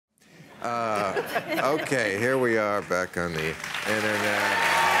Okay, here we are back on the internet.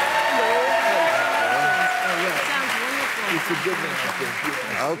 It's a good one, I think.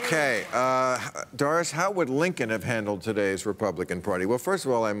 Okay, Doris, how would Lincoln have handled today's Republican Party? Well, first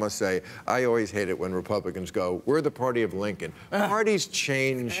of all, I must say, I always hate it when Republicans go, we're the party of Lincoln. Parties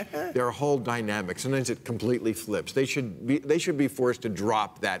change their whole dynamic. Sometimes it completely flips. They should be forced to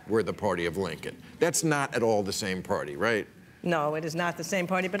drop that, we're the party of Lincoln. That's not at all the same party, right? No, it is not the same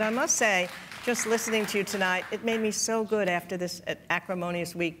party. But I must say, just listening to you tonight, it made me so good after this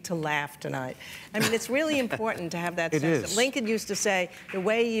acrimonious week to laugh tonight. I mean, it's really important to have that sense. It is. Lincoln used to say, the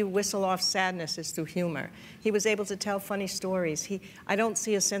way you whistle off sadness is through humor. He was able to tell funny stories. I don't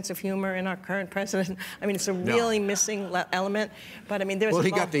see a sense of humor in our current president. I mean, it's a really missing element. But I mean, there's Well,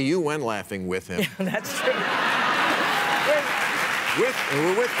 he got the UN laughing with him. Yeah, that's true.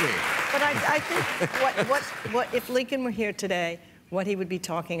 We're with me. But I think what if Lincoln were here today, what he would be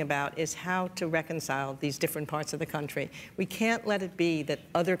talking about is how to reconcile these different parts of the country. We can't let it be that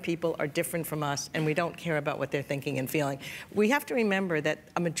other people are different from us and we don't care about what they're thinking and feeling. We have to remember that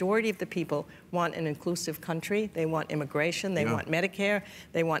a majority of the people want an inclusive country. They want immigration. They want Medicare.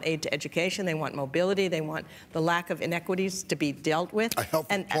 They want aid to education. They want mobility. They want the lack of inequities to be dealt with. A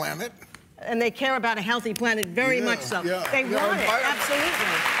healthy planet. And they care about a healthy planet very much so. They want it, absolutely.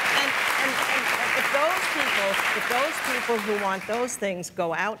 And if those people who want those things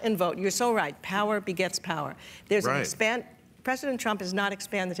go out and vote, you're so right, power begets power. There's President Trump has not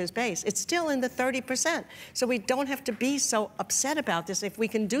expanded his base. It's still in the 30%. So we don't have to be so upset about this if we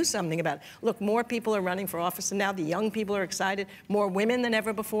can do something about it. Look, more people are running for office, and now the young people are excited, more women than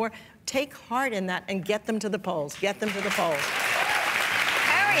ever before. Take heart in that and get them to the polls. Get them to the polls.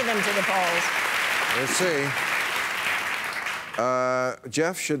 Carry them to the polls. We'll see.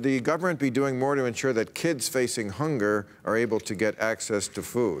 Jeff, should the government be doing more to ensure that kids facing hunger are able to get access to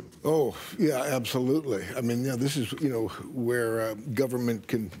food? Oh, yeah, absolutely. I mean, this is, where government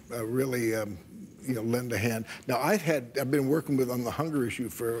can really, lend a hand. Now, I've been working on the hunger issue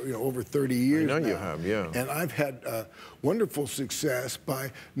for, over 30 years now. I know you have, yeah. And I've had wonderful success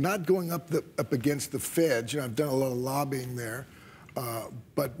by not going up against the feds. I've done a lot of lobbying there,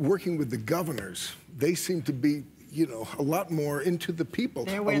 but working with the governors. They seem to be a lot more into the people.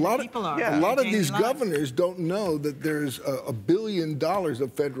 They're where the people are. A lot of these governors don't know that there's $1 billion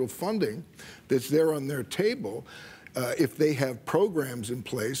of federal funding that's there on their table if they have programs in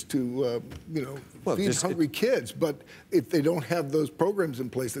place to, feed hungry kids. But if they don't have those programs in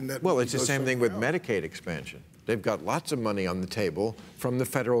place, then that... Well, it's the same thing with Medicaid expansion. They've got lots of money on the table from the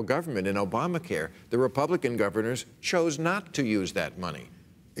federal government in Obamacare. The Republican governors chose not to use that money.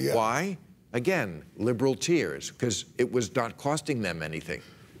 Yeah. Why? Again, liberal tears, because it was not costing them anything.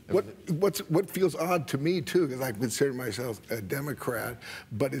 What feels odd to me, too, because I consider myself a Democrat,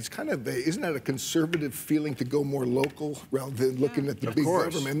 but it's kind of isn't that a conservative feeling to go more local rather than looking at the big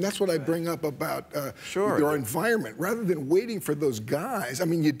government? And that's what I bring up about your environment. Rather than waiting for those guys, I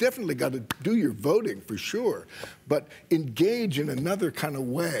mean, you definitely got to do your voting, for sure, but engage in another kind of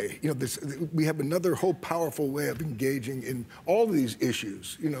way. We have another whole powerful way of engaging in all of these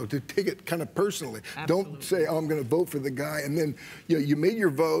issues, to take it kind of personally. Absolutely. Don't say, oh, I'm going to vote for the guy, and then, you made your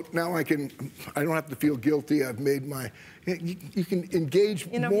vote. Now I don't have to feel guilty. I've made my, you can engage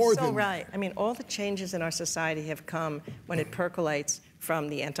more than... You're so right. I mean, all the changes in our society have come when it percolates from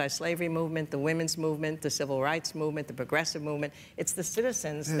the anti-slavery movement, the women's movement, the civil rights movement, the progressive movement. It's the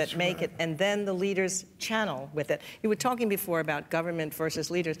citizens that make it, and then the leaders channel with it. You were talking before about government versus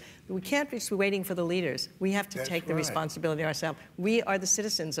leaders. We can't be just waiting for the leaders. We have to take the responsibility ourselves. We are the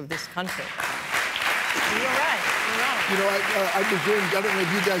citizens of this country. You're right. I was doing, I don't know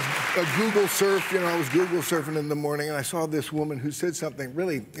if you guys Google surf, I was Google surfing in the morning, and I saw this woman who said something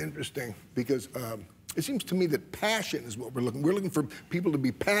really interesting, because it seems to me that passion is what we're looking for. We're looking for people to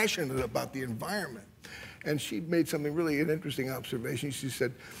be passionate about the environment. And she made something really an interesting observation. She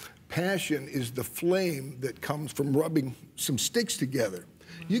said, passion is the flame that comes from rubbing some sticks together.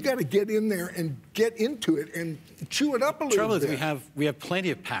 You got to get in there and get into it and chew it up a little bit. The trouble is we have plenty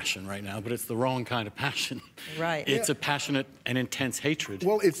of passion right now, but it's the wrong kind of passion. Right. It's a passionate and intense hatred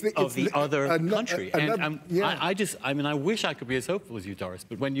of the other country. I wish I could be as hopeful as you, Doris,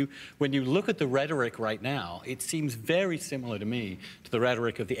 but when you look at the rhetoric right now, it seems very similar to me to the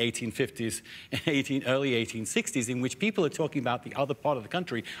rhetoric of the 1850s and early 1860s, in which people are talking about the other part of the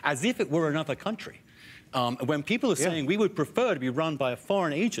country as if it were another country. When people are saying we would prefer to be run by a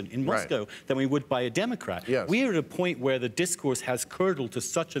foreign agent in Moscow than we would by a Democrat, we are at a point where the discourse has curdled to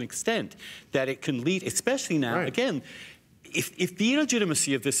such an extent that it can lead, especially now, again, if the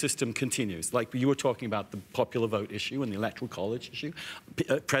illegitimacy of this system continues, like you were talking about the popular vote issue and the electoral college issue,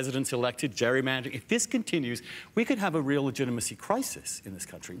 presidents elected, gerrymandering, if this continues, we could have a real legitimacy crisis in this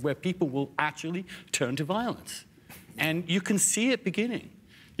country where people will actually turn to violence. And you can see it beginning.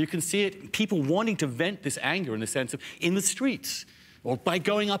 You can see it, people wanting to vent this anger in the sense of in the streets, or by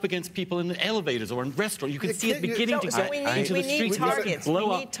going up against people in the elevators or in restaurants. You can see it beginning to get into the streets. Targets. We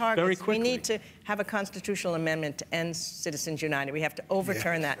need targets. Very quickly. We need to have a constitutional amendment to end Citizens United. We have to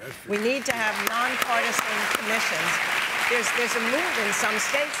overturn that. We need to have nonpartisan commissions. There's a move in some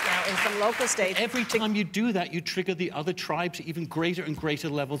states now, in some local states. Every time you do that, you trigger the other tribes to even greater and greater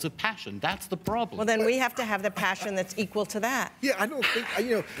levels of passion. That's the problem. Well, then we have to have the passion that's equal to that. Yeah, I don't think,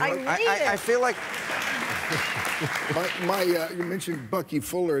 I feel like... You mentioned Bucky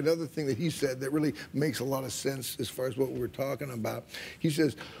Fuller, another thing that he said that really makes a lot of sense as far as what we're talking about. He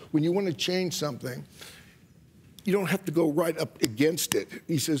says, when you want to change something, you don't have to go right up against it.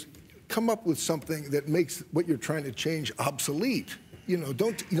 He says, come up with something that makes what you're trying to change obsolete.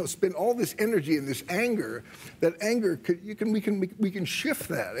 Don't spend all this energy and this anger. That anger, we can shift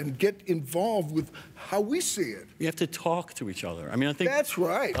that and get involved with how we see it. We have to talk to each other. I mean, I think that's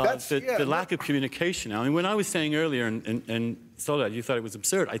right. The lack of communication. I mean, when I was saying earlier, and Soledad, you thought it was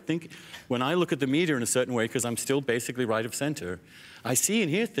absurd. I think when I look at the media in a certain way, because I'm still basically right of center, I see and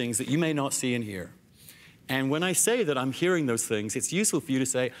hear things that you may not see and hear. And when I say that I'm hearing those things, it's useful for you to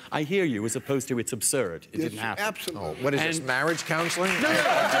say, I hear you, as opposed to it's absurd. It didn't happen. Absolutely. Oh, what is this, marriage counseling? No, I'm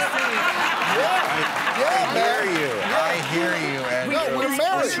just saying. I hear you. I hear you. And no, we're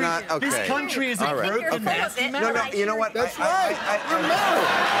married. It's not, okay. This country is a broken mess. No, you know what? That's right. We're married.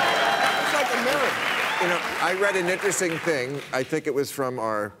 It's like a marriage. I read an interesting thing. I think it was from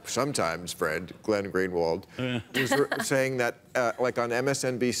our sometimes friend, Glenn Greenwald, who's saying that, like on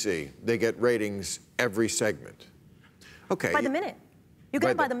MSNBC, they get ratings every segment. Okay. By the minute. You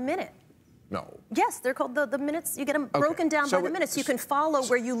get it by the minute. No. Yes, they're called the minutes. You get them broken down by the minutes. You can follow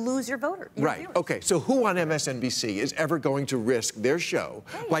where you lose your voter. Right. Viewers. Okay. So who on MSNBC is ever going to risk their show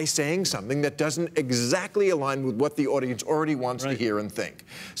by saying something that doesn't exactly align with what the audience already wants to hear and think?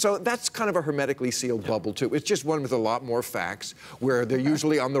 So that's kind of a hermetically sealed bubble, too. It's just one with a lot more facts, where they're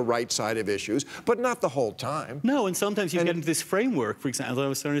usually on the right side of issues, but not the whole time. No, and sometimes you get into this framework, for example, as I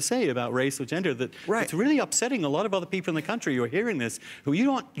was starting to say about race or gender, that it's really upsetting a lot of other people in the country who are hearing this, who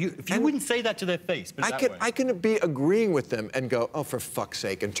if you wouldn't say that to their face. I can be agreeing with them and go, oh, for fuck's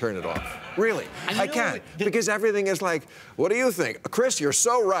sake, and turn it off. Really, I can. Because everything is like, what do you think? Chris, you're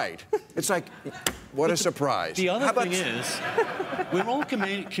so right. It's like, what a surprise. The other thing is, we're all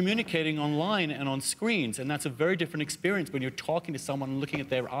communicating online and on screens, and that's a very different experience when you're talking to someone and looking at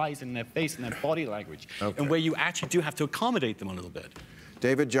their eyes and their face and their body language, and where you actually do have to accommodate them a little bit.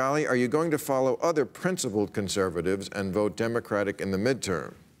 David Jolly, are you going to follow other principled conservatives and vote Democratic in the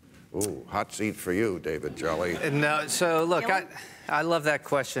midterm? Ooh, hot seat for you, David Jolly. No, so look, I love that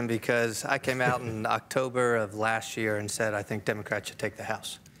question because I came out in October of last year and said I think Democrats should take the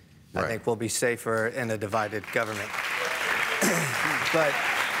House. I think we'll be safer in a divided government. but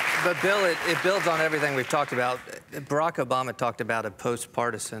Bill, it builds on everything we've talked about. Barack Obama talked about a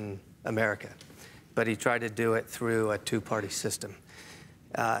post-partisan America, but he tried to do it through a two-party system.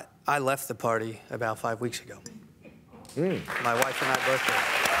 I left the party about 5 weeks ago. My wife and I both did.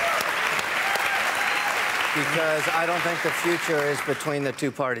 Because I don't think the future is between the two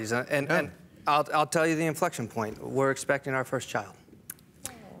parties. And I'll tell you the inflection point. We're expecting our first child.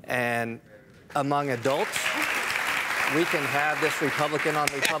 And among adults, we can have this Republican on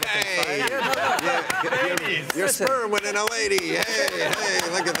Republican fight. Your sperm went in a lady. Hey,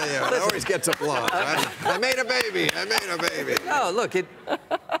 look at that. It always gets applause. I made a baby. I made a baby. No, look,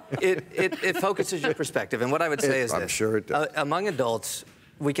 it focuses your perspective. And what I would say is this. I'm sure it does. Among adults,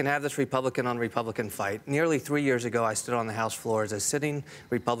 we can have this Republican on Republican fight. Nearly 3 years ago, I stood on the House floor as a sitting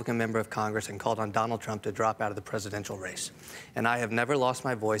Republican member of Congress and called on Donald Trump to drop out of the presidential race. And I have never lost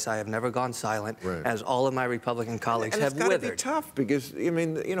my voice. I have never gone silent, as all of my Republican colleagues have withered. And it's got to be tough because, I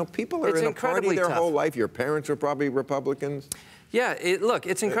mean, people are in a party their whole life. Your parents were probably Republicans. Yeah, look,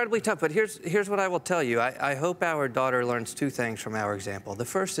 it's incredibly tough, but here's what I will tell you. I hope our daughter learns two things from our example. The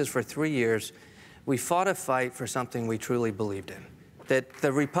first is for 3 years, we fought a fight for something we truly believed in, that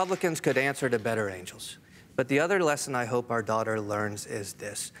the Republicans could answer to better angels. But the other lesson I hope our daughter learns is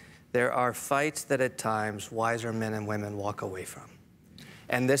this. There are fights that at times wiser men and women walk away from.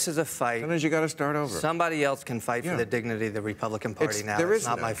 And this is a fight. Sometimes you got to start over. Somebody else can fight for the dignity of the Republican Party now. It's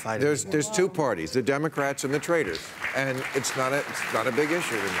not my fight anymore. There's two parties, the Democrats and the traitors. And it's not a big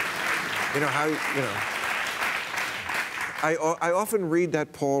issue to me. I often read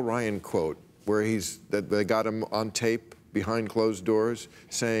that Paul Ryan quote where they got him on tape behind closed doors,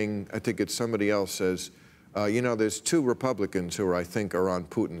 saying, I think it's somebody else says, you know, there's 2 Republicans who I think are on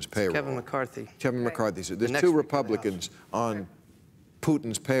Putin's payroll. Kevin McCarthy. Kevin McCarthy said, there's 2 Republicans on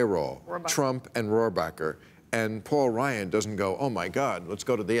Putin's payroll, Trump and Rohrabacher. And Paul Ryan doesn't go, oh my God, let's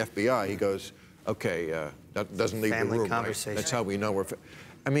go to the FBI. He goes, okay, that doesn't leave the room, right? That's how we know we're...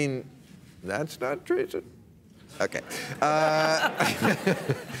 I mean, that's not treason. Okay.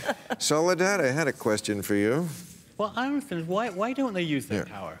 Soledad, I had a question for you. Well, I don't understand. Why don't they use their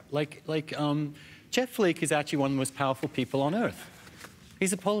power? Like Jeff Flake is actually one of the most powerful people on earth.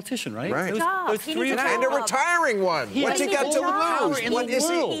 He's a politician, right? Right. Those 3 and a retiring one. What's he got to lose? What is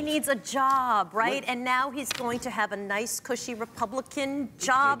he needs a job, right? And now he's going to have a nice, cushy Republican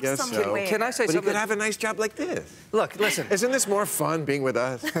job somewhere. Can I say something? But he could have a nice job like this. Look, listen. Isn't this more fun being with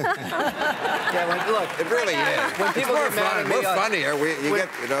us? Look, it really is. When people get mad at me, we're funnier.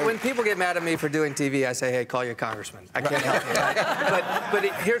 When people get mad at me for doing TV, I say, hey, call your congressman. I can't help you. Right? But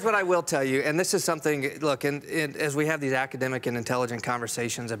here's what I will tell you, and this is something, look, as we have these academic and intelligent conversations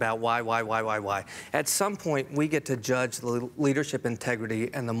about why. At some point, we get to judge the leadership integrity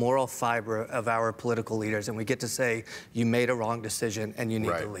and the moral fiber of our political leaders, and we get to say, you made a wrong decision and you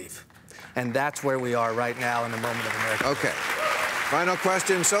need to leave. And that's where we are right now in the moment of America. Okay. Final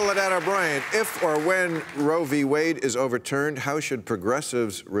question, Soledad O'Brien. If or when Roe v. Wade is overturned, how should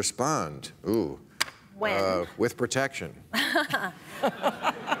progressives respond? Ooh. When? With protection. You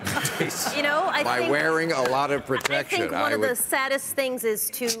know, I By think, wearing a lot of protection. I think one of the saddest things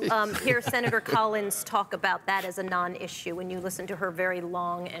is to hear Senator Collins talk about that as a non-issue when you listen to her very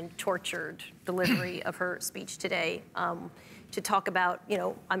long and tortured delivery of her speech today. To talk about, you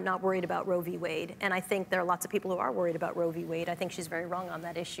know, I'm not worried about Roe v. Wade, and I think there are lots of people who are worried about Roe v. Wade. I think she's very wrong on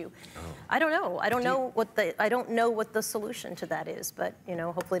that issue. I don't know. I don't know what the solution to that is, but you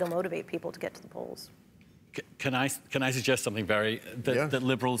know, hopefully it'll motivate people to get to the polls. Can I suggest something that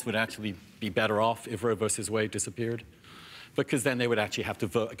liberals would actually be better off if Roe versus Wade disappeared? Because then they would actually have to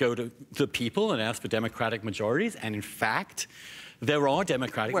go to the people and ask for Democratic majorities, and in fact, there are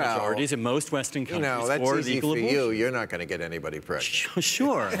Democratic majorities in most Western countries for legal abortion. You. You're not going to get anybody pregnant.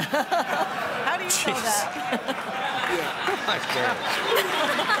 Sure. How do you know that?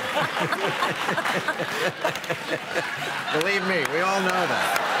 Believe me, we all know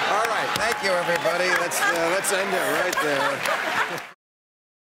that. All right, thank you, everybody. Let's end it right there.